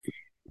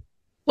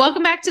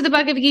Welcome back to the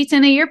Bhagavad Gita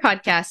in a Year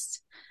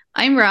podcast.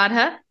 I'm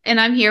Radha, and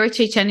I'm here with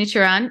Chaitanya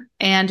Charan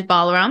and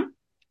Balaram.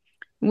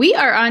 We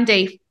are on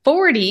day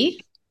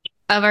 40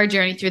 of our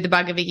journey through the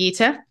Bhagavad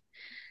Gita.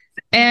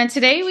 And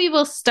today we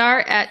will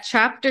start at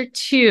chapter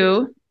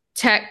 2,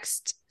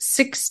 text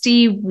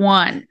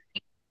 61.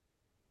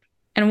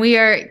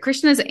 And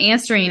Krishna's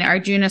answering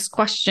Arjuna's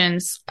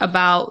questions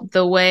about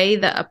the way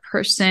that a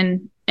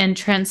person in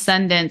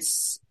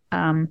transcendence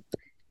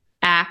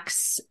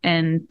acts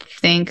and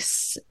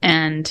thinks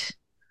and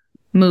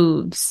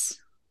moves.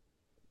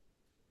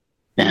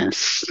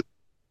 Yes.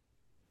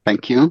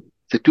 Thank you.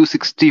 So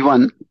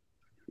 261.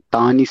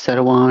 Tani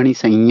sarvani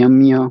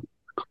sanyamya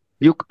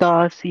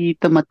yukta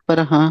sita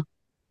matparaha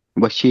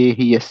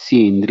vashehi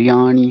yasya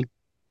indriyani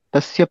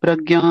tasya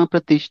pragya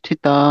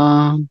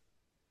pratisthita.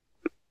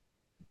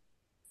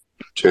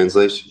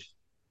 Translation.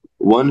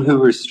 One who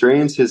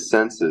restrains his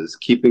senses,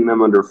 keeping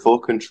them under full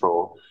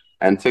control,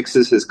 and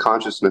fixes his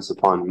consciousness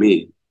upon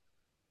me,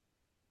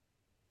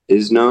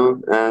 is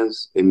known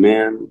as a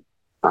man,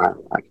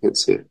 I can't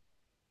say it,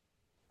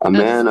 a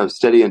man of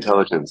steady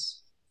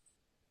intelligence.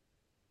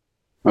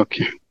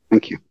 Okay,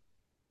 thank you.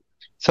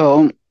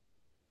 So,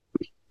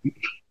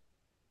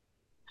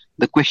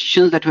 the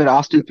questions that were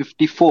asked in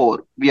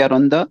 54, we are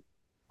on the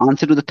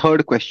answer to the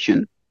third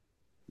question.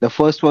 The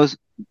first was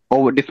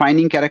over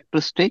defining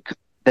characteristic,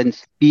 then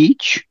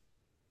speech,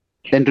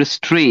 then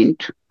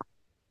restraint,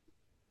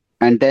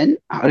 and then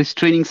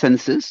restraining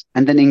senses,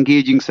 and then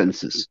engaging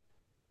senses.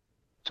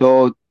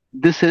 So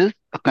this is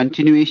a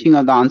continuation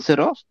of the answer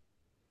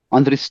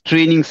on the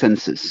restraining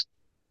senses.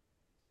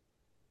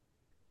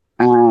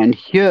 And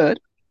here,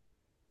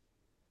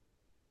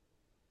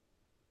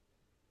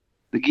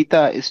 the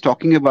Gita is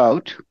talking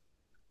about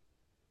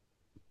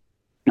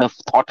the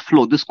thought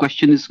flow. This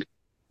question is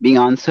being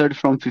answered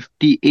from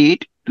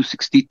 58 to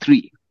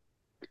 63.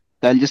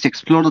 So I'll just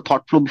explore the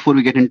thought flow before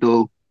we get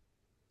into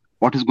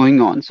what is going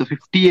on. So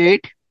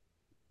 58,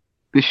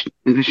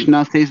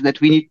 Krishna says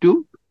that we need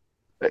to,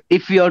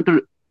 if we are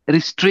to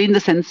restrain the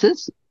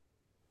senses,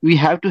 we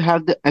have to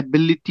have the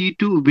ability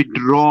to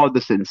withdraw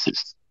the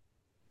senses.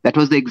 That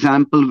was the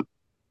example,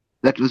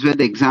 that was where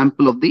the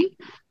example of the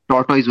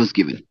tortoise was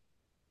given.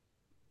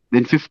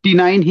 Then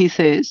 59, he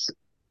says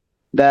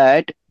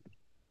that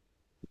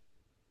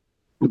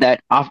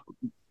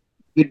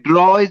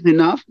withdraw is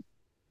enough.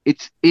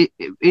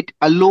 It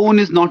alone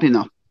is not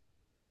enough.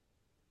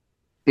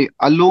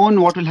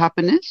 Alone, what will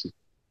happen is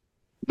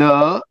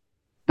the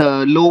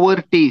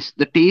lower taste,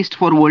 the taste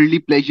for worldly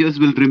pleasures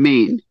will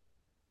remain,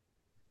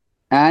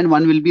 and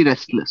one will be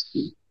restless.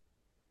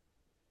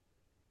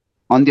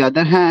 On the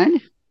other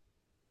hand,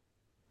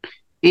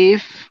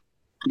 if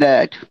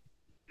that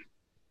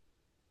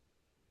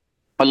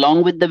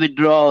along with the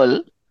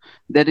withdrawal,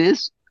 there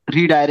is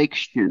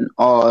redirection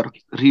or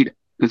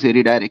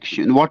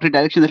redirection. What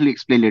redirection, that will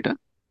explain later.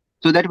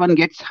 So that one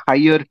gets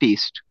higher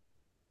taste.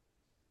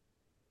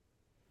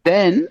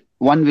 Then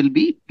one will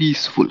be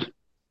peaceful.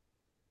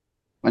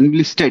 One will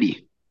be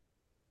steady.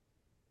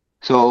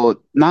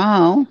 So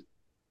now,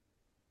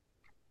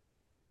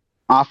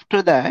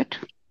 after that,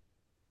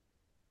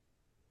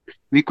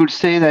 we could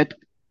say that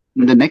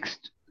in the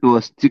next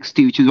verse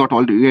 60, which is what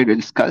already we had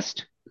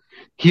discussed,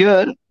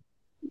 here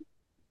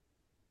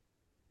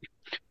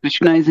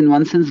Krishna is in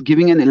one sense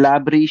giving an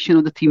elaboration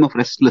of the theme of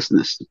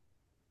restlessness.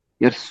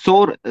 That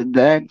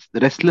the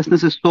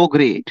restlessness is so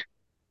great,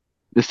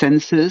 the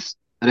senses,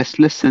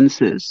 restless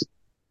senses,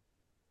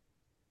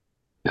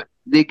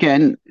 they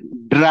can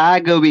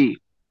drag away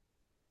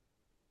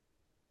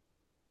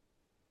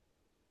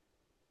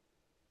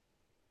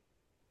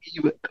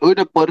even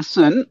a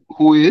person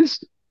who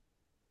is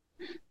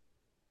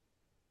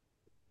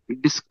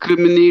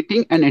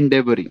discriminating and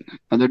endeavoring.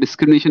 Now, the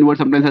discrimination word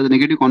sometimes has a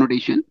negative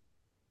connotation,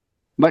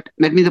 but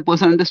that means the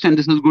person understands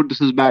this is good,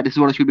 this is bad, this is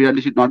what should be done,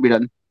 this should not be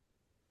done.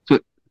 So,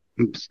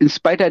 in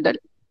spite of that,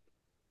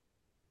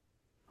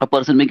 a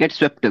person may get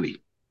swept away.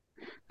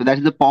 So that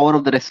is the power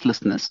of the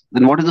restlessness.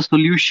 Then what is the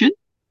solution?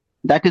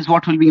 That is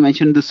what will be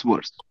mentioned in this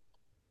verse.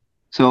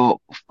 So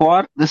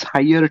for this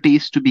higher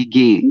taste to be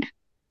gained,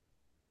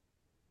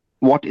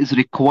 what is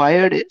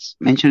required is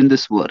mentioned in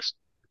this verse.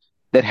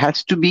 There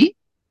has to be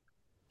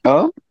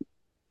a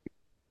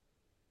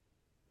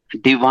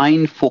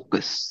divine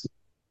focus.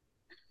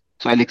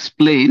 So I'll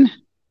explain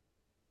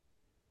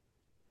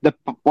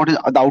what is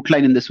the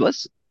outline in this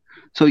verse.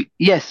 So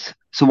yes,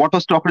 so what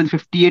was talked in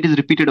 58 is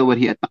repeated over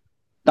here.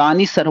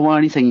 Tani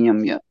sarvani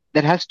sanyamya.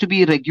 There has to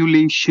be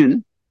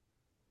regulation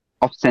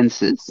of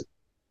senses.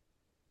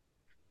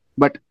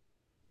 But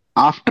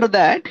after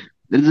that,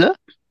 there is a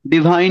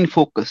divine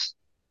focus.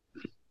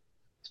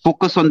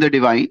 Focus on the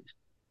divine.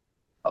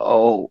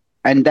 Oh,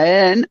 and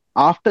then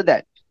after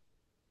that,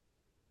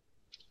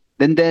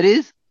 then there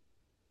is,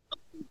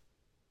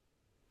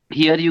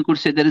 here you could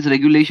say there is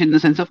regulation in the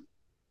sense of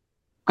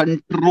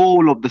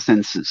control of the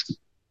senses.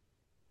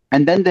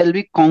 And then there will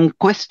be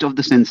conquest of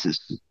the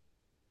senses.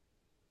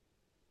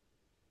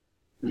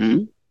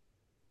 When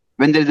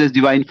there is this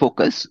divine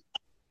focus.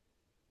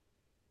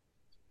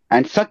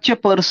 And such a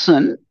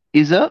person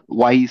is a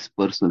wise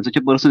person. Such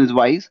a person is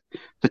wise.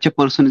 Such a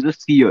person is a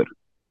seer.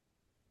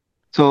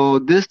 So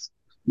this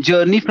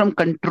journey from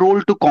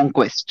control to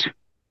conquest.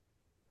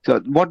 So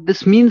what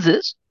this means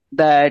is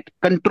that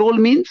control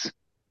means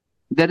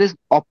there is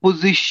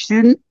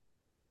opposition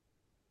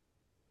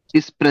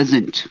is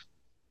present.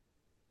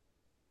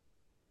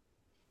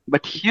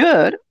 But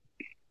here,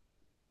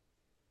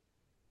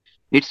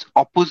 its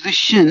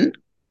opposition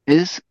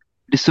is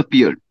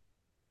disappeared.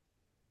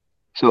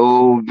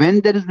 So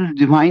when there is this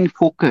divine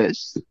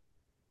focus,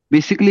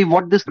 basically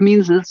what this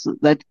means is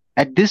that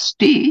at this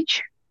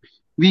stage,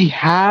 we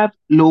have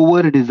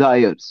lower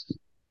desires.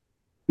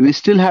 We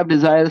still have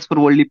desires for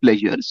worldly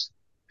pleasures,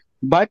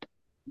 but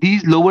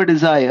these lower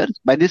desires,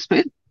 by this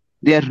way,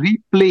 they are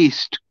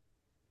replaced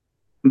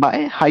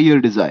by higher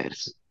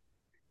desires.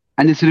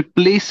 And this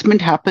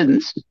replacement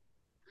happens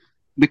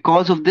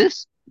because of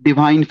this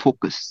divine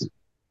focus.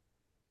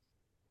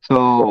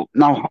 So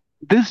now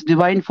this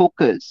divine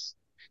focus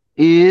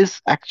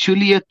is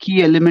actually a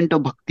key element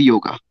of Bhakti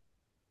Yoga.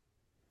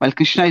 While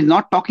Krishna is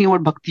not talking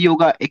about Bhakti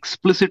Yoga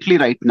explicitly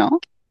right now,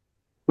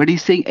 but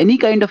he's saying any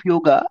kind of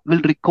yoga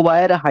will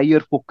require a higher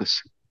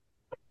focus.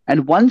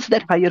 And once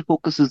that higher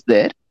focus is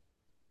there,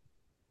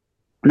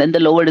 then the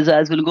lower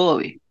desires will go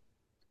away.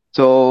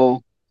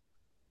 So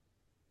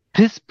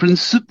this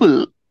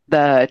principle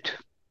that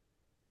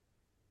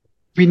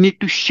we need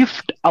to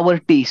shift our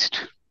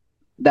taste,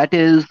 that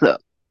is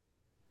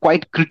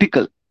quite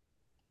critical.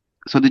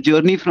 So the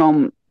journey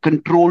from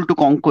control to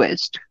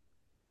conquest,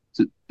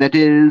 so that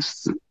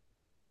is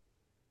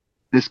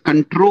this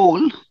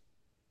control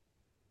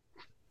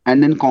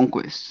and then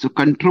conquest. So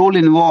control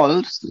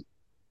involves,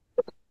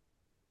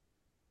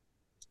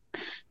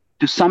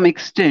 to some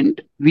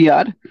extent, we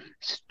are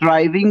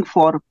striving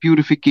for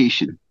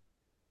purification.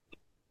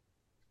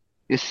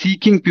 We're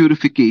seeking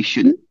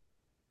purification.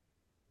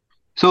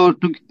 So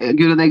to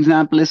give an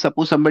example is,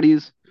 suppose somebody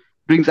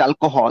drinks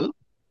alcohol,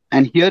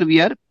 and here we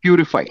are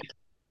purified.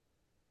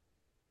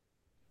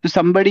 So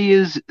somebody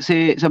is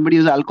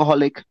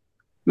alcoholic,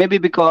 maybe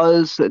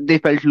because they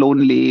felt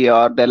lonely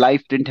or their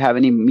life didn't have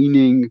any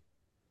meaning.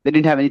 They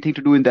didn't have anything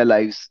to do in their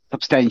lives,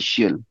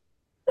 substantial.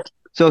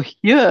 So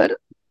here,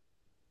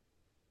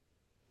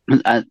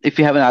 if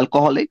you have an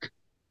alcoholic,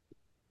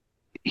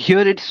 here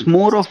it's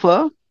more of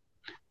a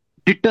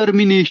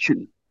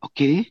determination.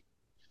 Okay,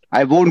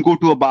 I won't go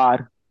to a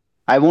bar.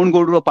 I won't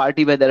go to a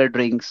party where there are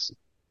drinks.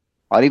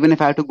 Or even if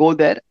I have to go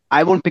there,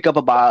 I won't pick up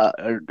a bar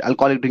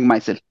alcoholic drink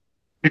myself.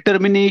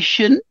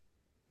 Determination.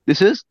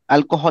 This is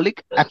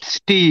alcoholic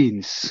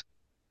abstains.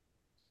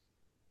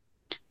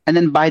 And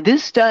then by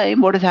this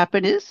time, what has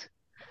happened is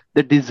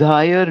the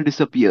desire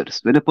disappears.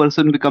 When a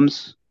person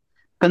becomes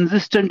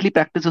consistently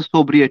practices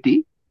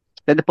sobriety,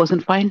 then the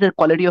person finds the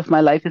quality of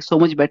my life is so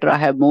much better. I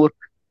have more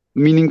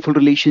meaningful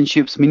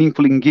relationships,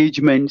 meaningful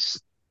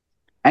engagements.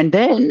 And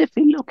then they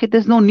feel, okay,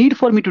 there's no need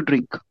for me to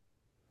drink.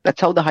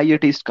 That's how the higher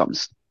taste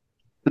comes.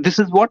 So this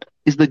is what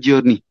is the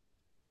journey.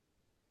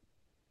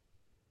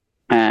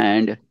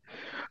 And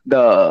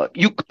the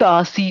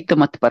yukta sita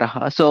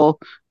matparaha. So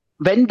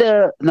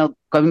now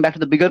coming back to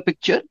the bigger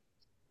picture,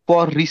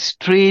 for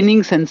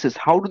restraining senses,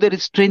 how do they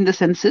restrain the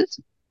senses?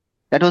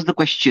 That was the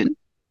question.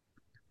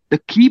 The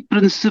key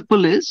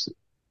principle is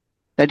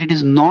that it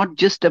is not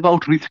just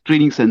about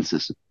restraining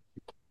senses.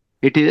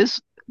 There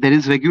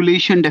is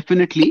regulation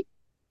definitely,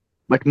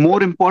 but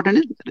more important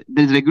is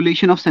there is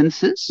regulation of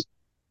senses.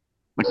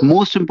 But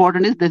most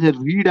important is there's a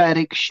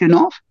redirection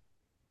of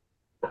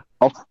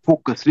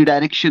focus,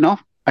 redirection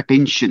of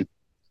attention,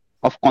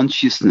 of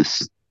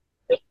consciousness.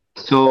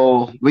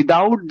 So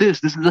without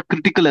this is a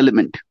critical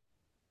element.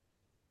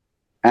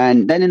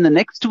 And then in the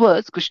next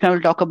verse, Krishna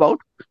will talk about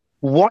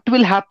what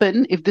will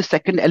happen if the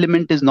second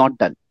element is not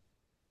done.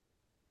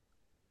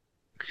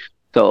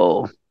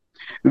 So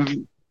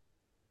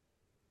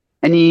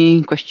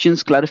any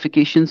questions,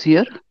 clarifications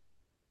here?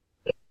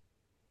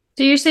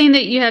 So you're saying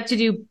that you have to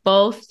do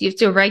both. You have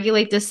to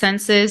regulate the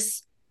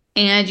senses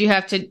and you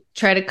have to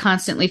try to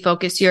constantly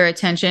focus your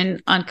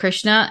attention on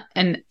Krishna.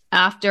 And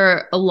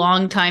after a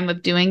long time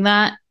of doing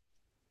that,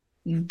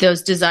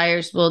 those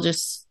desires will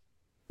just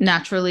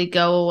naturally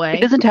go away.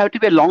 It doesn't have to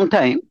be a long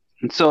time.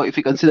 So if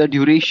you consider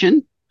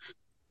duration,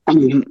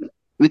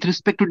 with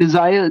respect to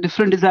desire,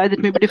 different desires, it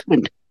may be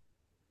different.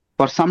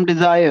 For some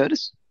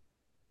desires,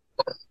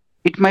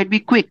 it might be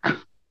quick.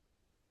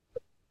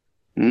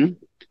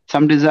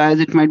 Some desires,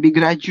 it might be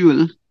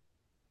gradual.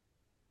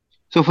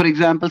 So, for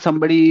example,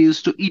 somebody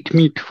used to eat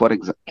meat, for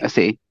example,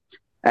 say,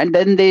 and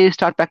then they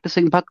start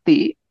practicing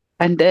bhakti,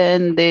 and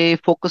then they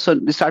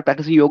start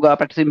practicing yoga,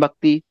 practicing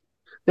bhakti.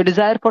 The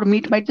desire for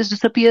meat might just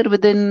disappear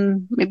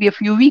within maybe a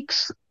few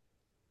weeks.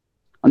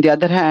 On the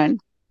other hand,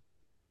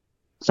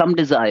 some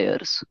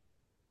desires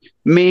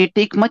may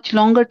take much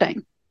longer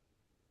time.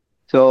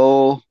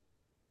 So,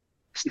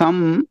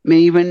 some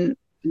they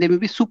may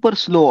be super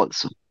slow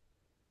also.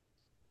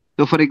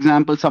 So, for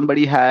example,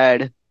 somebody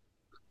had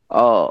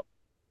a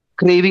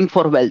craving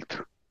for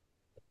wealth,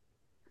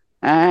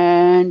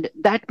 and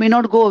that may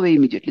not go away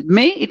immediately.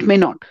 It may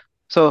not.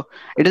 So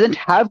it doesn't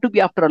have to be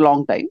after a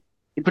long time.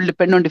 It will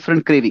depend on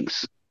different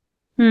cravings.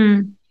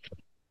 Okay.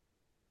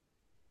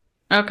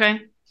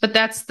 But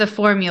that's the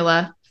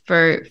formula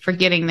for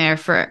getting there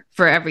for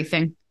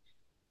everything.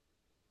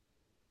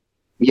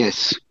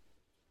 Yes.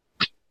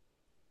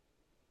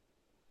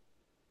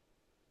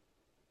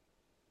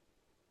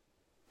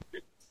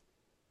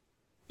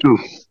 True.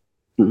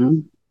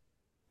 Mhm.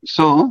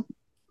 So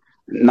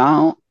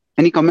now,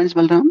 any comments,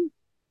 Balram?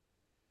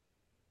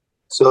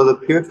 So the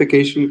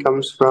purification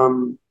comes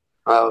from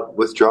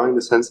withdrawing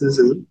the senses,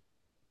 is it?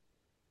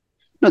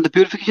 No, the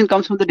purification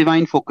comes from the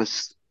divine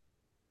focus.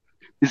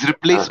 This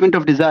replacement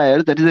of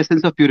desire, that is the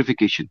essence of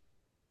purification.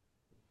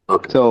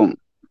 Okay. So,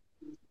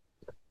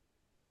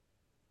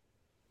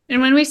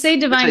 And when we say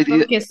divine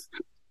focus,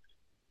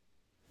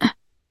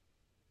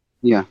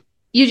 yeah.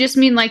 You just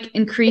mean like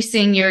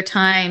increasing your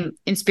time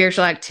in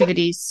spiritual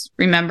activities,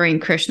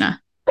 remembering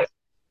Krishna.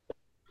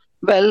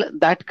 Well,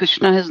 that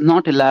Krishna has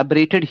not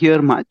elaborated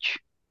here much.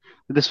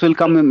 This will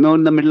come more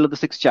in the middle of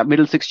the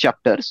middle six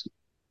chapters.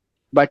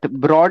 But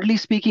broadly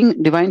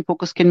speaking, divine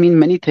focus can mean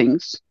many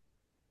things.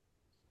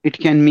 It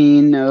can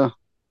mean,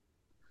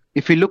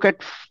 if you look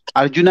at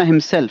Arjuna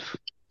himself,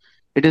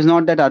 it is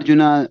not that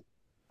Arjuna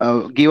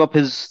gave up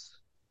his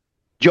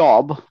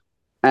job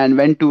and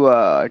went to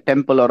a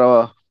temple or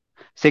a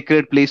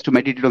sacred place to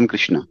meditate on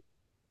Krishna.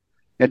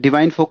 The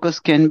divine focus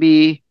can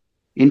be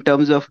in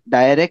terms of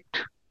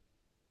direct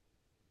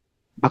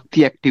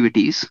bhakti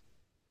activities.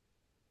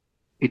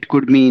 It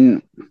could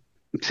mean,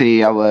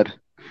 say, our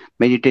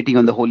meditating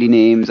on the holy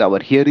names, our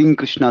hearing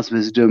Krishna's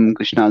wisdom,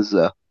 Krishna's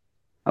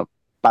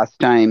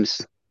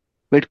pastimes.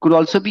 But it could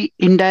also be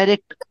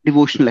indirect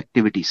devotional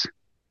activities.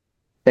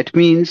 That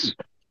means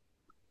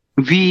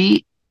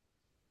we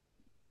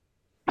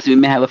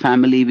may have a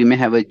family, we may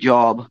have a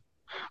job,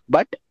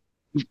 but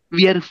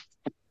we are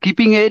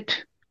keeping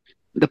it,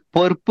 the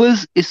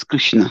purpose is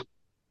Krishna.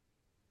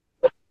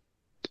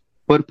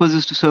 Purpose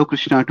is to serve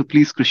Krishna, to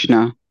please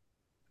Krishna.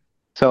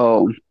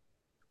 So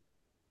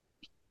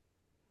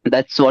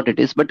that's what it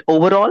is. But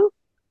overall,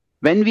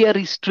 when we are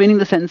restraining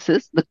the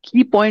senses, the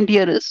key point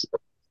here is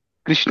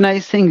Krishna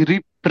is saying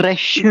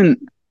repression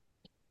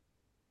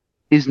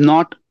is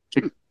not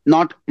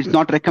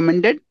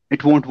recommended.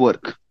 It won't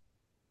work.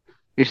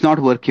 It's not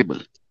workable.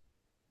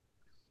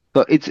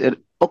 So it's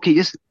okay.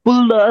 Just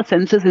pull the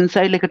senses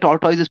inside like a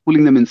tortoise is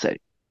pulling them inside.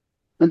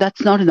 And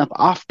that's not enough.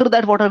 After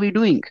that, what are we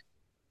doing?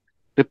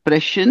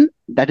 Repression,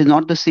 that is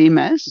not the same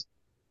as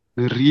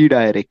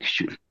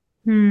redirection.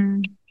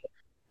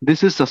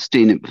 This is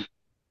sustainable.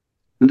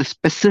 And the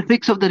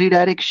specifics of the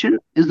redirection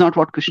is not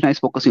what Krishna is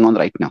focusing on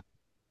right now.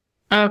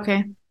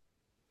 Okay.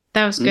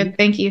 That was good.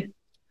 Thank you.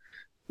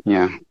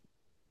 Yeah.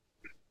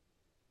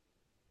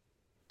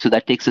 So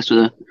that takes us to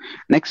the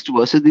next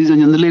verses. These are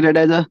generally read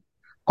as a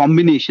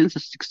combinations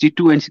of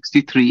 62 and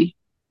 63.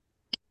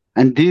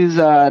 And these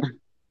are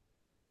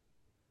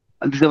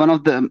one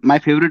of my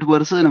favorite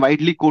verses and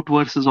widely quote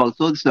verses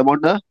also. This is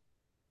about the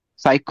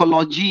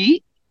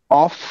psychology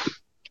of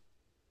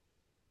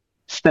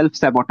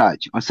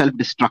self-sabotage or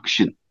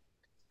self-destruction.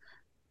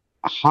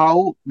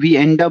 How we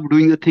end up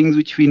doing the things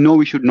which we know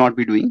we should not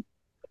be doing.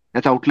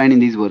 That's outlined in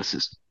these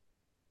verses.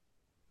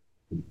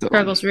 So,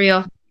 Struggle's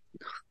real.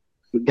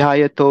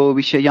 ध्यायतो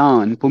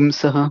विषयान्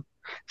पुंसः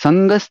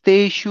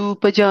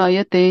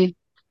सङ्गस्तेषूपजायते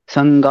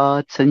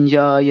सङ्गात्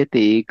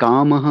सञ्जायते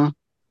कामः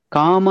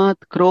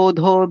कामात्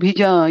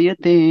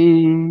क्रोधोऽभिजायते.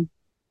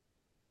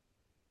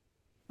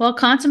 While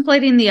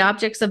contemplating the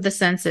objects of the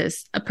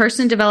senses, a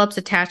person develops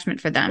attachment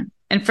for them,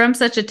 and from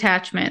such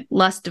attachment,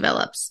 lust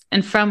develops,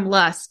 and from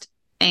lust,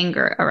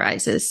 anger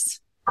arises.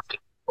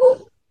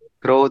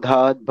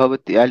 क्रोधात्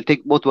भवति. I'll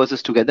take both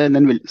verses together and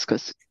then we'll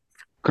discuss.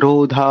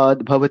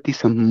 क्रोधात् भवति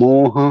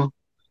सम्मोहः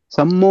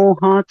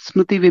सम्मोहात्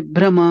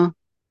स्मृतिविभ्रम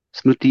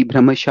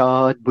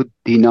स्मृतिभ्रमशात्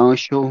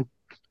बुद्धिनाशो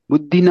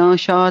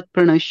बुद्धिनाशात्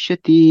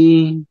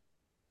प्रणश्यति.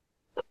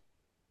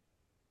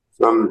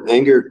 From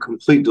anger,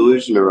 complete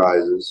delusion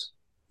arises,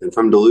 and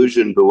from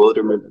delusion,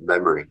 bewilderment and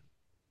memory.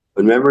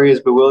 When memory is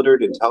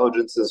bewildered,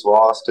 intelligence is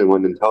lost, and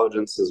when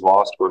intelligence is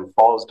lost, one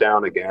falls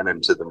down again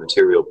into the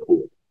material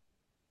pool.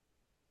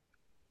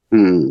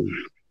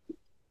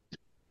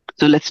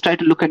 So let's try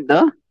to look at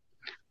the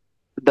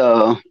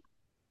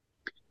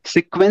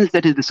sequence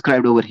that is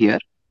described over here.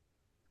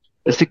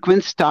 The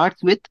sequence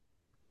starts with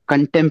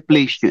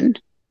contemplation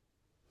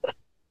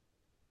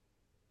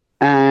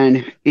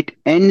and it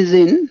ends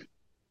in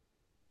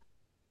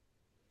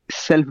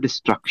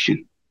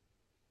self-destruction.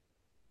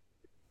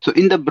 So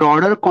in the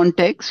broader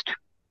context,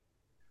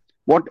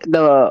 what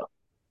the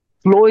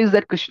flow is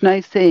that Krishna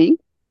is saying,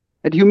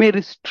 that you may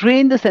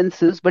restrain the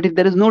senses, but if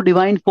there is no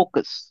divine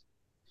focus,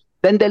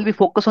 then there'll be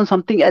focus on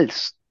something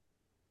else.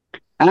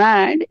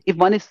 And if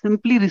one is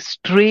simply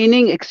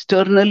restraining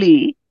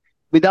externally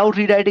without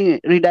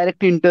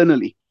redirecting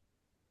internally,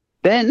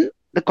 then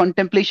the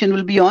contemplation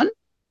will be on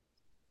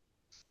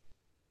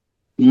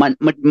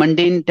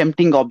mundane,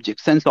 tempting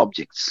objects, sense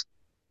objects.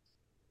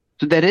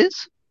 So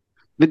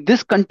with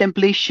this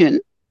contemplation,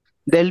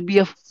 there'll be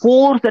a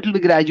force that will be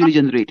gradually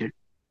generated.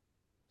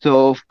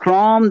 So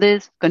from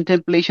this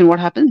contemplation, what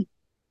happens?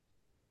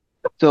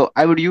 So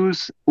I would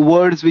use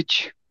words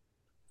which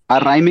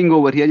are rhyming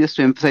over here just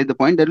to emphasize the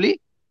point.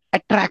 Thirdly,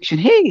 attraction.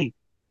 Hey,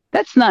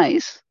 that's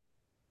nice.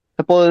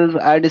 Suppose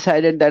I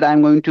decided that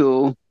I'm going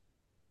to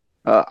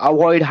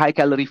avoid high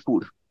calorie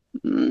food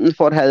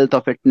for health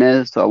or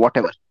fitness or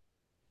whatever.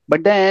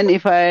 But then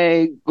if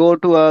I go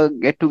to a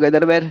get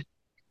together where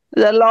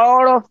there's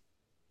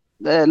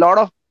a lot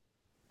of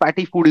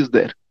fatty food is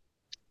there,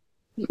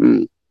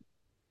 mm,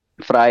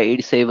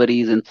 fried,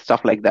 savories, and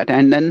stuff like that,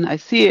 and then I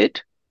see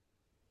it,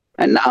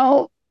 and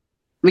now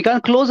we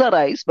can't close our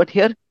eyes. But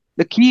here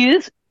the key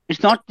is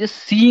it's not just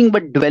seeing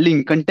but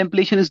dwelling.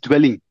 Contemplation is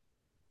dwelling.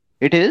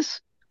 It is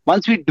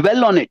once we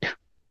dwell on it,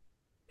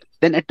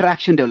 then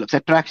attraction develops.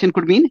 Attraction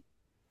could mean,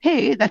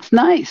 hey, that's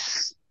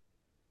nice.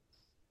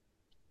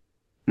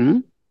 Hmm?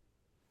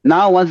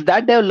 Now, once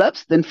that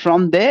develops, then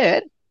from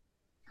there,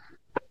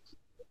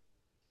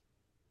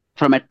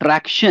 from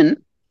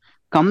attraction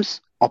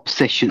comes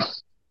obsession.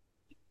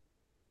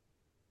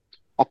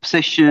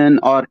 Obsession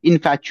or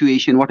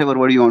infatuation, whatever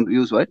word you want to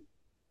use, right?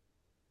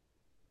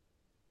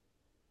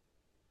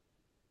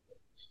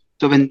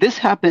 So when this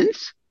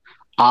happens,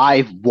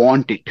 I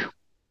want it.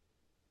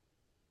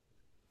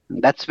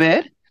 That's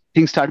where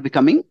things start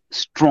becoming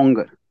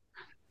stronger.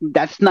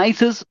 That's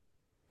nice is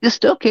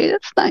just okay,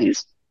 that's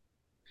nice.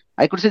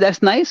 I could say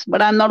that's nice,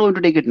 but I'm not going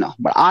to take it now.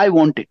 But I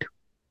want it.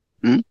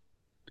 Hmm?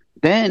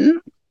 Then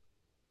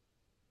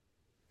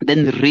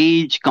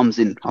rage comes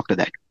in after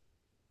that.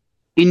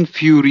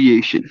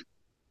 Infuriation.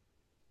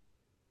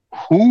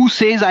 Who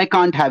says I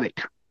can't have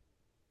it?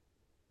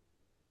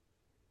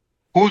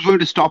 Who's going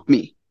to stop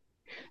me?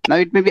 Now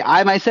it may be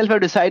I myself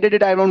have decided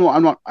it. I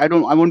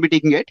won't be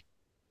taking it.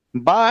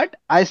 But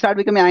I start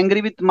becoming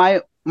angry with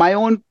my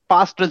own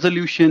past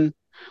resolution,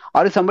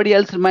 or if somebody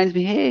else reminds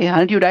me, hey,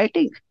 aren't you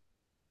dieting?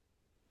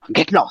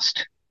 Get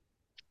lost.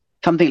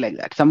 Something like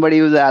that. Somebody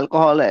who's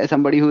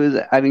somebody who is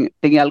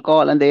taking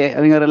alcohol and they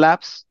having a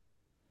relapse.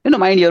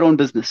 Mind your own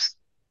business.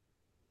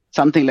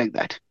 Something like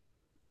that.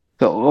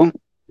 So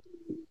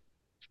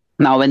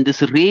now when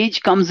this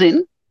rage comes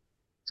in,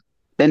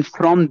 then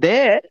from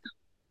there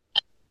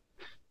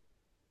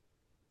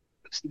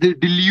the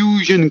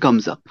delusion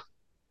comes up.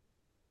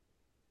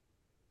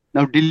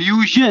 Now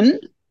delusion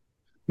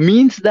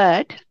means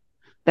that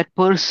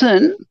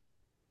person,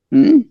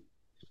 their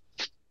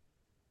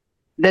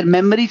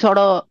memory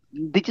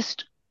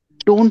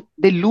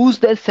they lose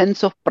their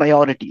sense of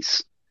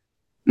priorities.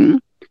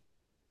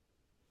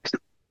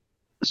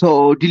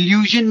 So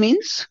delusion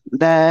means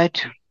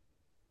that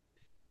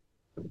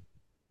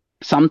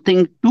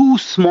something too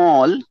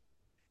small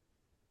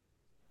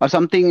or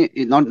something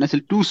not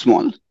necessarily too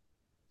small.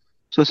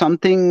 So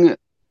something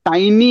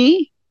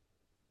tiny,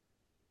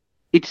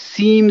 it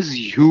seems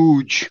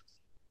huge.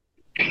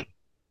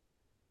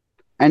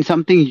 And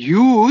something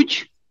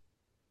huge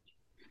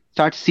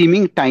starts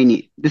seeming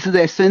tiny. This is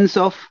the essence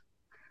of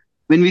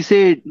when we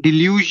say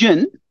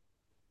delusion,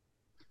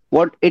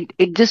 what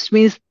it just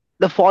means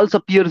the false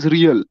appears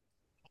real.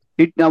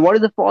 Now what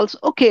is the false?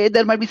 Okay,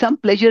 there might be some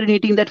pleasure in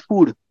eating that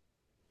food.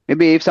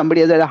 Maybe if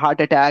somebody has had a heart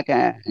attack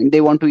and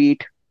they want to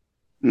eat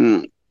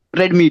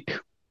red meat.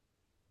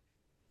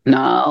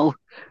 Now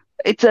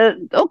it's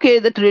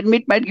that red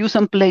meat might give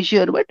some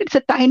pleasure, but it's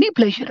a tiny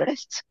pleasure.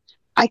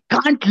 I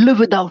can't live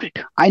without it.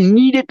 I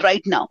need it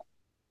right now.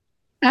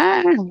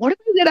 And what if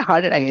you get a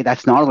heart attack?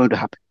 That's not going to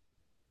happen.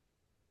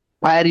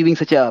 Why are you being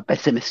such a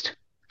pessimist?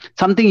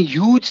 Something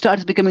huge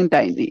starts becoming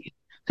tiny.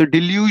 So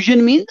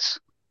delusion means,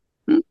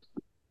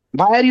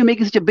 why are you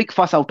making such a big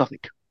fuss out of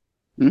it?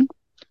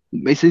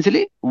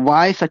 Essentially,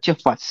 why such a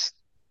fuss?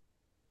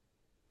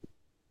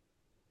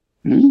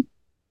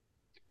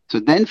 So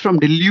then from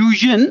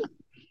delusion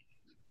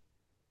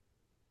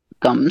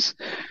comes,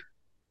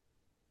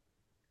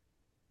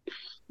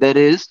 there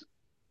is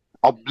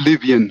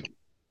oblivion.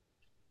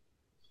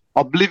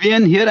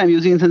 Oblivion here I'm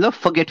using in the sense of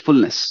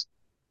forgetfulness.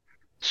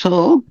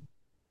 So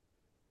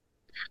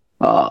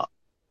I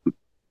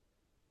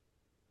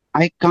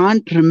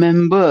can't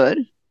remember,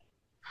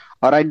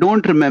 or I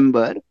don't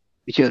remember,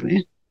 whichever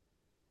way,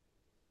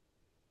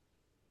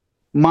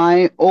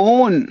 my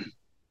own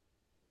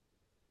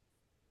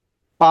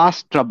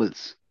past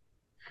troubles.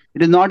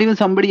 It is not even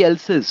somebody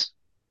else's.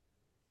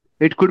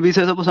 It could be,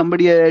 say, suppose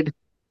somebody had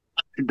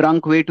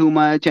drunk way too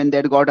much and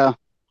they got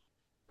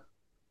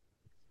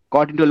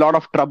into a lot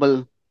of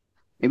trouble.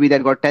 Maybe they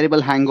got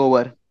terrible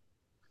hangover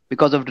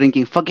because of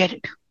drinking. Forget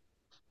it.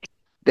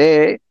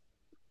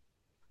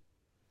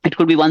 It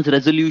could be one's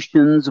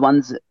resolutions,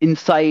 one's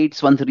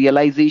insights, one's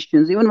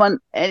realizations, even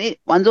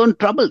one's own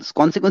troubles,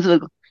 consequences.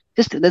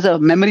 Just there's a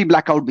memory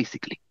blackout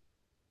basically.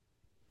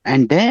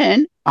 And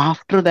then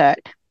after that,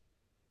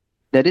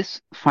 there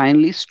is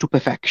finally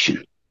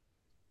stupefaction.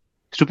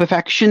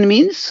 Stupefaction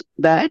means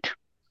that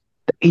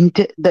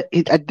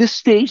at this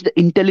stage, the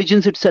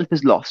intelligence itself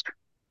is lost.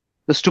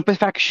 The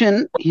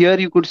stupefaction here,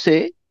 you could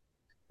say,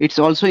 it's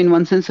also in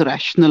one sense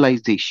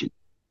rationalization.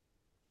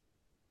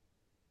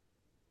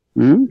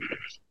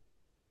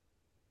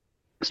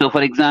 So,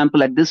 for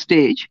example, at this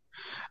stage,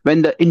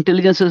 when the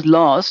intelligence is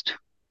lost,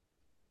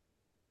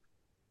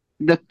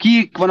 the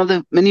key, one of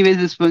the many ways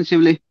is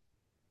possibly,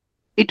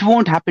 it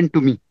won't happen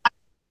to me.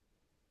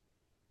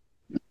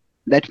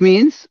 That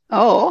means,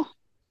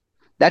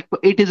 that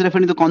it is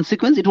referring to the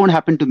consequence, it won't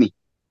happen to me.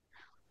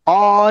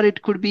 Or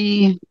it could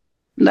be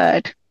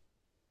that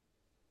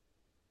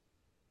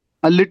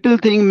a little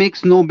thing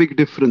makes no big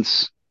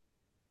difference.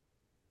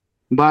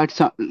 But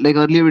like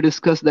earlier we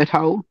discussed that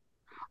how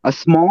a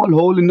small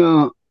hole in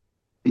a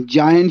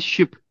giant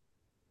ship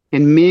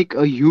can make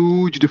a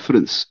huge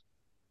difference.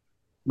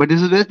 But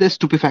this is where there's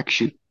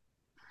stupefaction.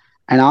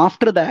 And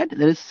after that,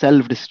 there is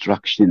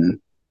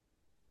self-destruction.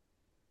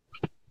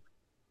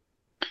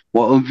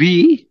 Well,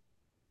 we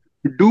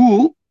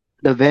do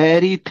the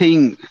very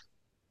thing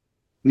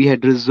we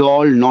had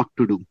resolved not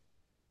to do.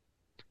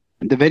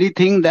 The very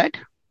thing that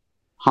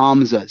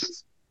harms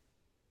us.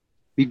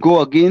 We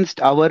go against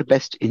our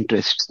best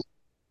interests.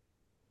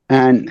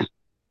 And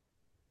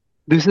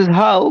this is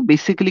how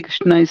basically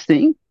Krishna is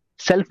saying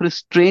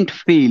self-restraint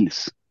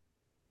fails.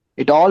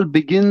 It all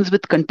begins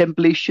with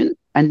contemplation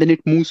and then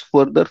it moves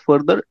further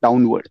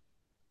downward.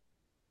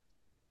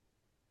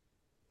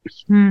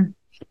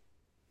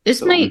 This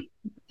So-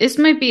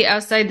 might be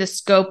outside the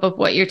scope of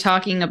what you're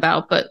talking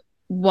about, but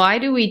why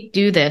do we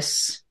do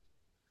this?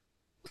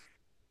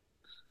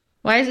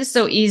 Why is it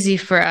so easy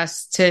for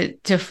us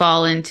to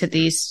fall into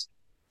these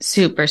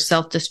super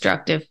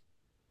self-destructive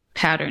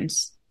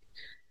patterns?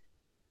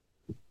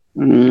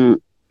 Well,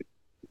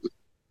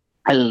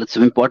 it's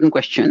an important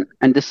question.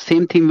 And the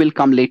same theme will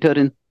come later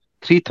in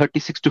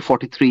 336 to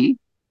 43,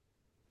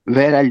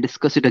 where I'll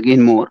discuss it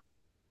again more.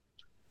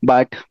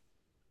 But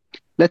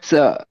let's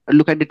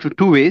look at it from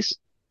two ways.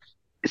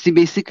 See,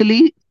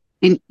 basically,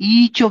 in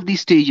each of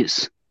these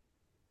stages,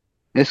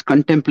 there's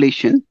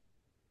contemplation.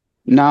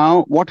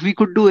 Now, what we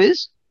could do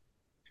is,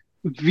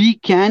 we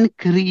can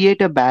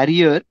create a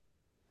barrier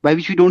by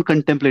which we don't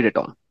contemplate at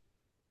all.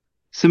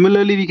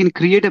 Similarly, we can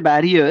create a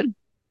barrier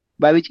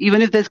by which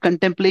even if there's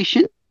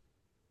contemplation,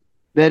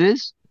 there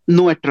is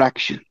no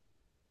attraction.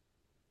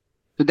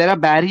 So there are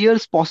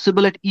barriers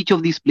possible at each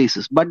of these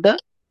places, but at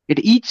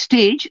each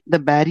stage, the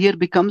barrier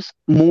becomes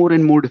more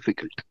and more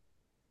difficult.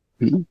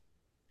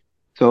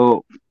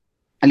 So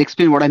I'll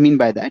explain what I mean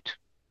by that.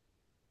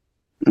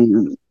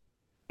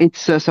 It's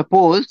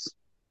suppose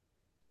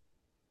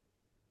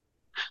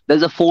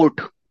there's a fort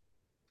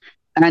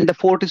and the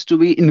fort is to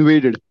be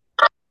invaded.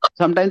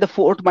 Sometimes the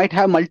fort might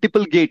have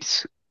multiple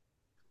gates.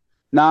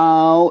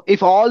 Now,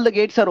 if all the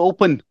gates are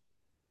open,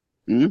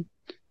 say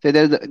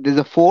there's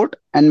a fort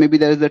and maybe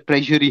there is a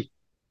treasury.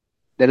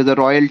 There is a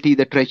royalty,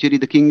 the treasury,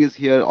 the king is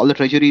here, all the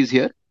treasury is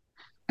here.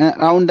 And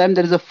around them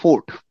there is a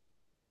fort.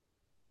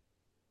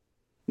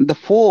 The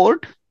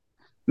fort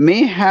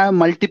may have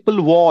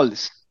multiple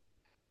walls,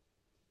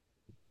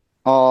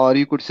 or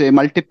you could say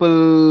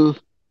multiple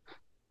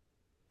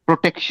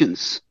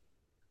protections.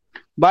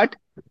 But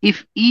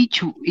if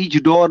each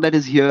door that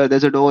is here,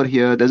 there's a door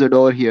here, there's a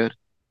door here.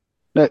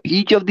 Now,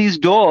 each of these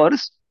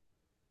doors,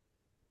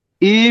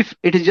 if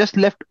it is just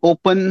left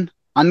open,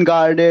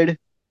 unguarded,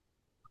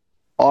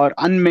 or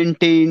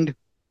unmaintained,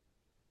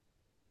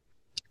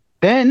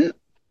 then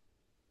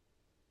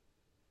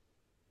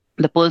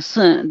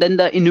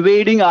the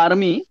invading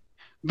army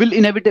will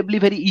inevitably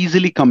very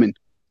easily come in.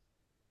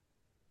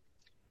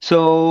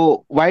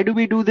 So why do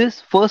we do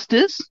this? First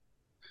is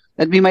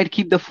that we might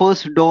keep the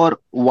first door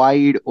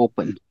wide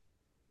open.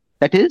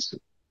 That is,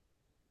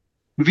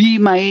 we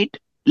might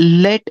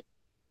let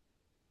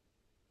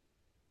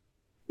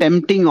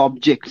tempting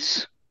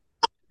objects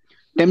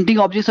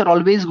are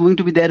always going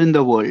to be there in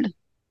the world.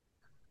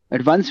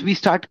 But once we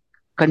start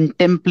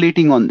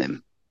contemplating on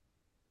them,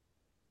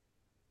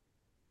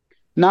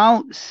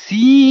 now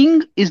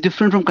seeing is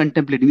different from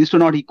contemplating. These two are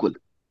not equal.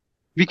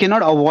 We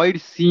cannot avoid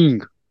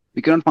seeing.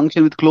 We cannot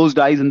function with closed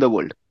eyes in the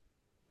world.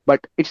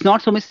 But it's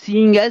not so much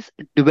seeing as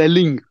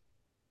dwelling.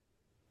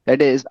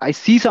 That is, I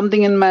see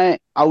something in my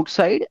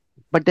outside,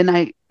 but then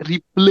I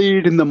replay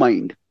it in the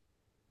mind.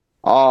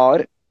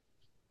 Or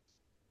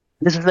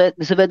this is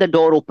where the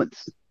door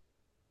opens.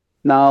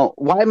 Now,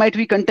 why might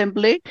we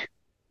contemplate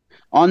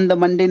on the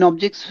mundane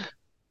objects?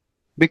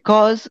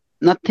 Because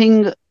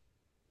nothing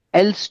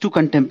else to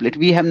contemplate.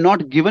 We have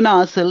not given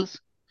ourselves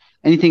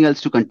anything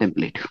else to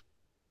contemplate.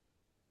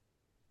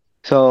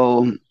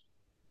 So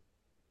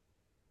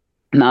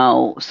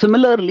now,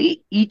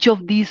 similarly, each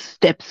of these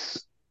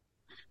steps,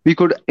 we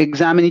could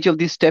examine each of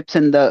these steps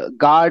and the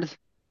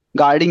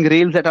guarding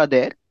rails that are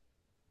there.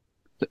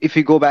 So if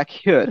we go back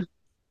here,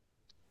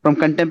 from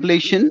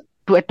contemplation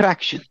to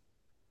attraction.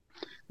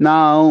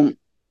 Now,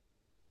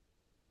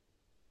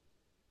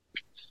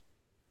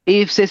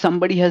 if say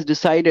somebody has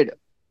decided,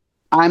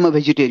 I'm a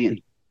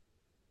vegetarian.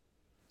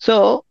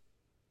 So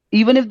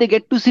even if they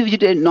get to see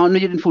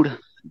non-vegetarian food,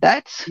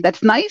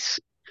 that's nice.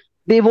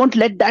 They won't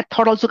let that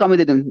thought also come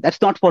with them.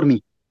 That's not for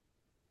me.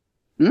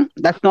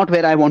 That's not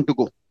where I want to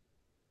go.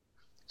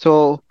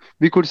 So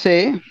we could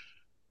say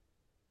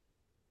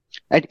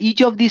at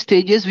each of these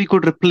stages, we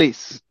could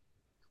replace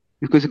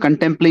Because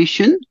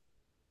contemplation,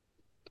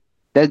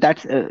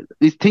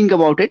 we think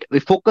about it, we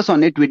focus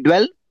on it, we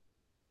dwell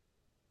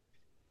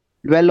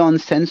on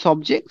sense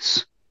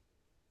objects.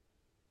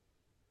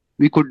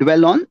 We could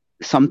dwell on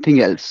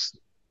something else.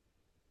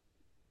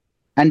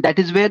 And that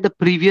is where the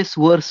previous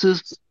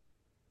verses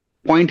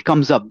point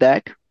comes up,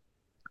 that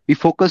we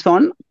focus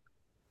on,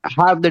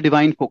 have the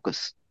divine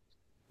focus.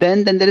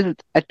 Then there is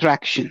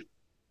attraction.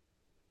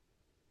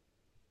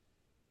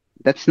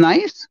 That's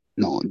nice.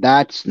 No,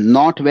 that's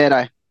not where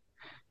I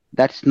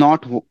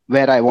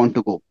want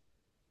to go.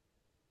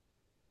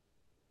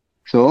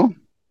 So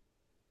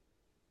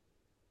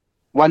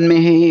one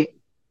may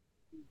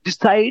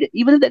decide,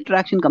 even if the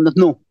attraction comes up,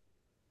 no,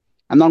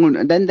 I'm not going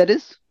to. Then there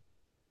is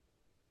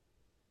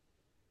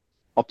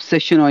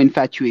obsession or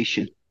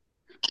infatuation.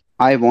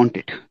 I want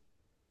it.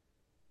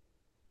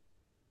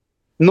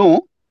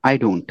 No, I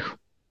don't.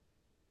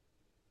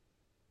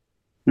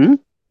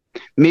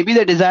 Maybe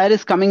the desire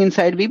is coming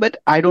inside me, but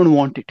I don't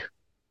want it.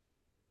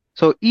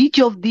 So each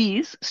of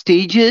these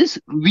stages,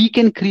 we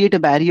can create a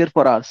barrier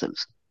for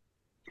ourselves.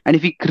 And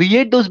if we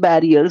create those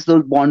barriers,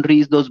 those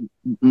boundaries, those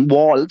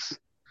walls,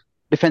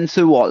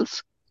 defensive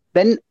walls,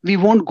 then we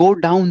won't go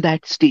down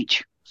that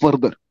stage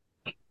further.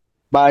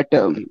 But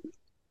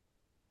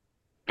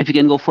if we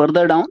can go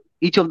further down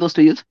each of those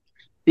stages,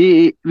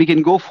 we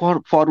can go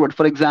forward.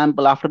 For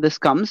example, after this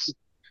comes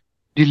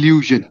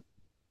delusion.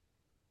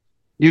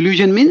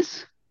 Delusion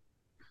means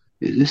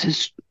this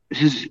is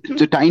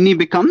the tiny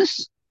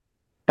becomes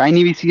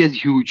tiny, we see as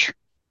huge.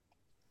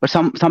 But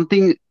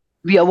something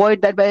we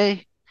avoid that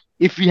by,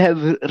 if we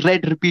have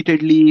read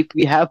repeatedly, if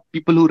we have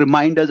people who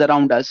remind us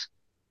around us,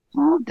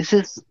 oh, this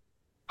is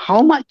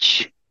how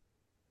much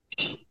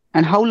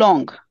and how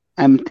long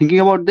I'm thinking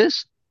about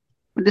this,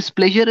 but this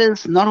pleasure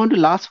is not going to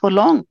last for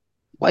long.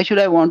 Why should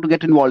I want to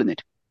get involved in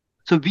it?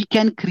 So we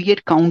can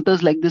create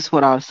counters like this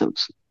for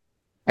ourselves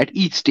at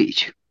each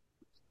stage.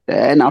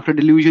 Then after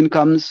delusion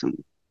comes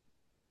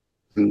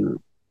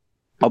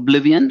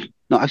oblivion.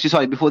 No, actually,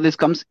 sorry, before this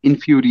comes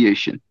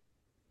infuriation,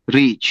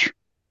 rage.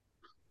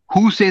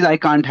 Who says I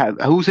can't have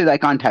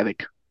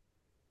it?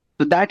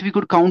 So that we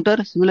could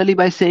counter similarly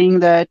by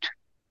saying that,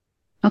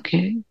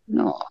 okay,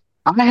 no,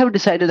 I have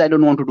decided I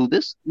don't want to do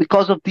this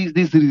because of these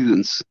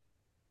reasons.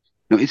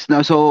 No, it's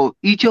now, so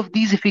each of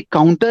these, if we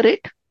counter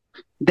it,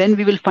 then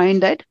we will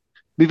find that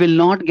we will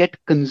not get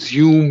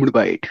consumed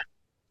by it.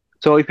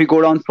 So if we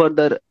go down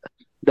further,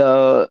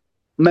 the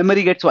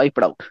memory gets wiped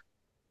out.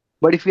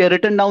 But if we have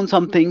written down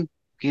something,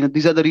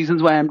 these are the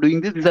reasons why I'm doing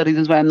this, these are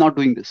reasons why I'm not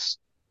doing this,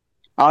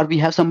 or we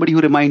have somebody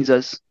who reminds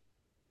us,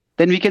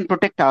 then we can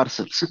protect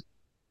ourselves.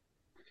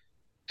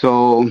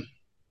 So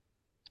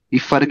we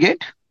forget,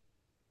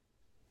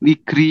 we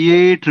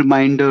create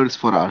reminders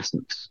for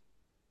ourselves.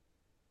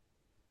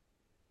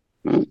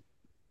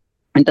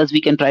 And thus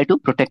we can try to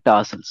protect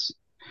ourselves.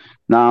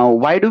 Now,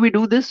 why do we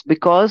do this?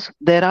 Because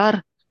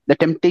the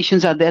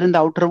temptations are there in the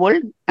outer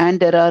world, and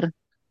there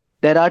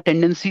are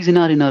tendencies in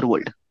our inner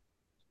world.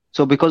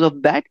 So because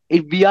of that,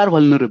 if we are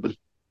vulnerable.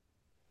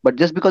 But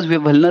just because we are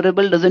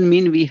vulnerable doesn't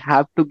mean we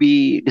have to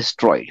be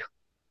destroyed.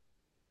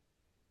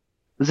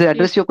 Does it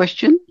address your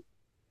question?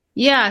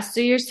 Yeah. So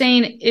you're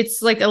saying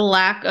it's like a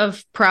lack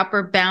of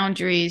proper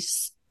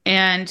boundaries,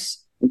 and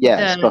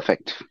yes,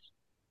 perfect.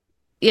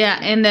 Yeah,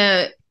 and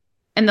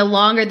the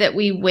longer that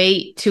we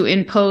wait to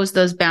impose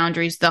those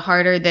boundaries, the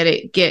harder that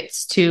it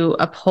gets to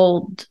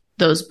uphold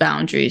those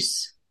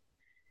boundaries.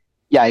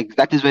 Yeah,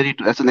 that is very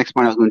true. That's the next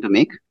point I was going to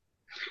make.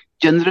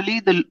 Generally,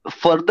 the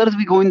further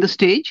we go in the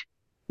stage,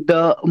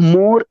 the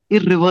more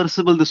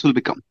irreversible this will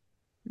become.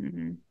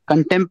 Mm-hmm.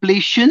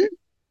 Contemplation.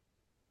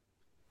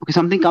 Okay,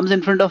 something comes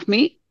in front of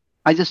me,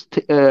 I just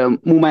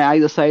move my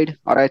eyes aside,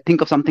 or I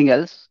think of something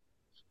else,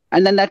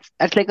 and then that's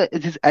like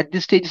at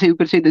this stage, so you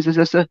could say this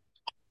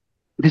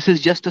is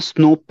just a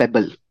snow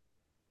pebble.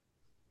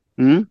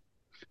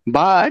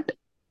 But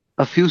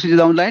a few stages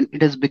down the line,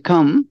 it has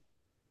become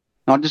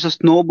not just a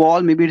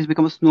snowball, maybe it has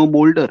become a snow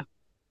boulder.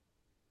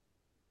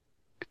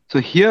 So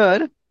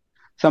here,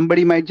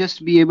 somebody might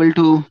just be able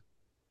to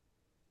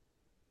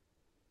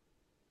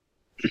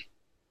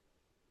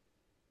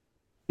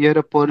here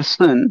a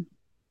person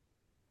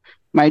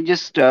might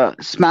just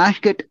smash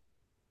it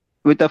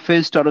with a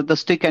fist or with a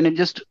stick, and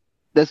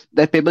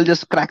that pebble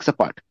just cracks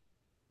apart.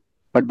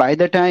 But by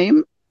the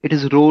time it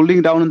is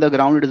rolling down on the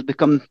ground, it has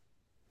become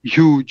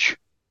huge,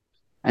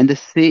 and the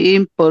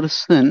same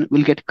person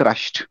will get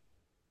crushed.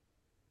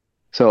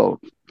 So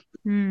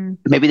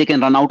maybe they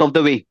can run out of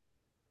the way,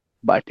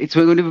 but it's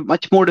going to be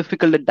much more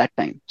difficult at that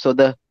time. So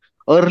the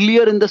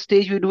earlier in the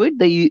stage we do it,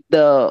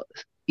 the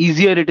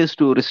easier it is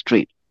to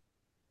restrain.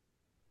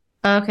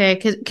 Okay,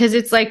 because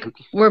it's like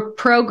we're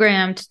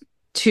programmed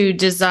to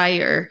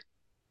desire,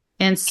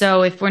 and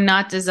so if we're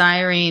not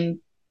desiring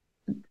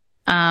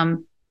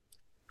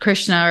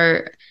Krishna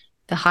or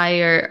the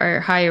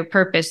higher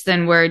purpose,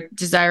 then we're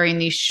desiring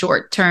these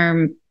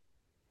short-term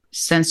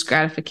sense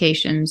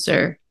gratifications.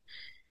 Or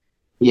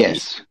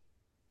yes,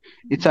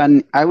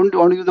 I wouldn't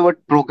want to use the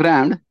word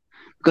programmed,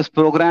 because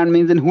programmed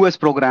means then who has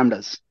programmed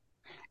us.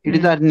 It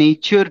is our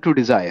nature to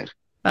desire.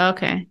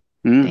 Okay.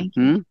 Thank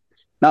you.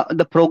 Now,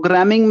 the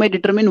programming may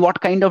determine what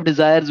kind of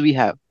desires we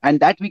have, and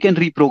that we can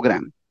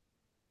reprogram.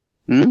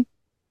 So,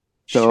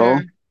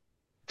 Sure.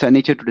 it's our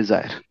nature to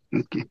desire.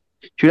 Okay.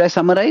 Should I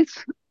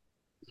summarize?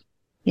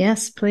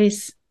 Yes,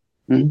 please.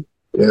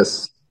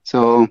 Yes.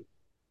 So,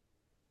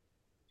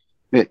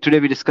 today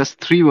we discussed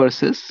 3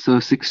 verses. So,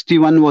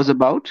 61 was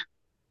about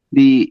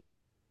we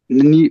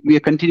are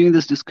continuing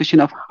this discussion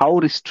of how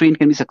restraint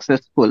can be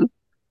successful.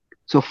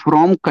 So,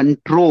 from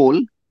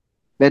control,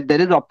 where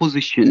there is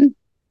opposition,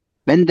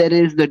 when there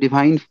is the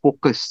divine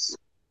focus,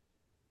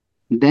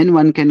 then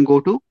one can go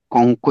to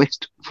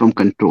conquest from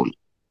control.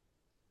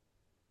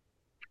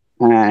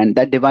 And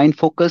that divine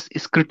focus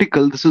is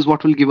critical. This is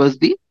what will give us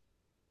the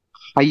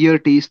higher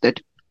taste that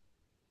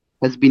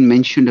has been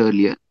mentioned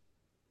earlier.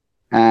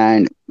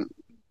 And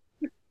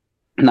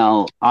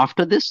now,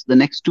 after this, the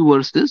next 2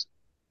 verses,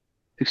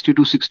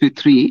 62,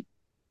 63,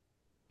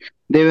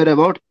 they were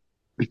about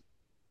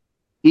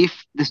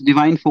if this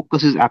divine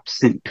focus is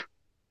absent,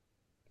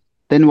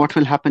 then what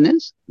will happen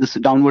is this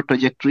downward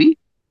trajectory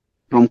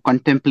from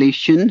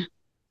contemplation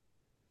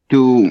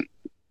to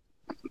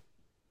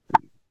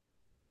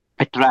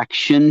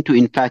attraction to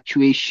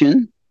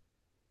infatuation,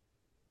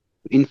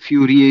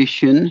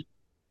 infuriation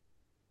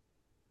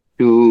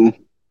to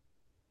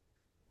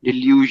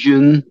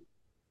delusion,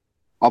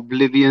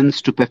 oblivion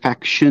to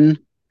perfection,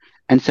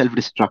 and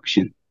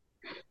self-destruction.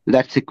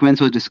 That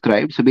sequence was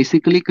described. So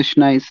basically,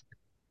 Krishna is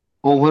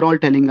overall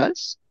telling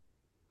us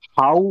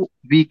how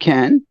we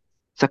can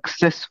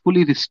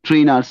successfully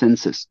restrain our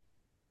senses.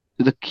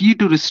 So the key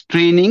to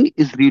restraining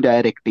is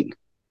redirecting.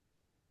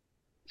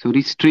 So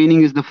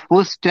restraining is the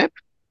first step,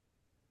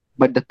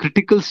 but the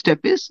critical step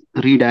is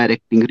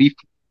redirecting,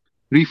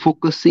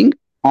 refocusing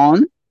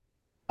on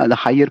the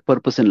higher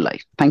purpose in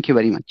life. Thank you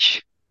very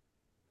much.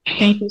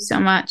 Thank you so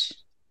much.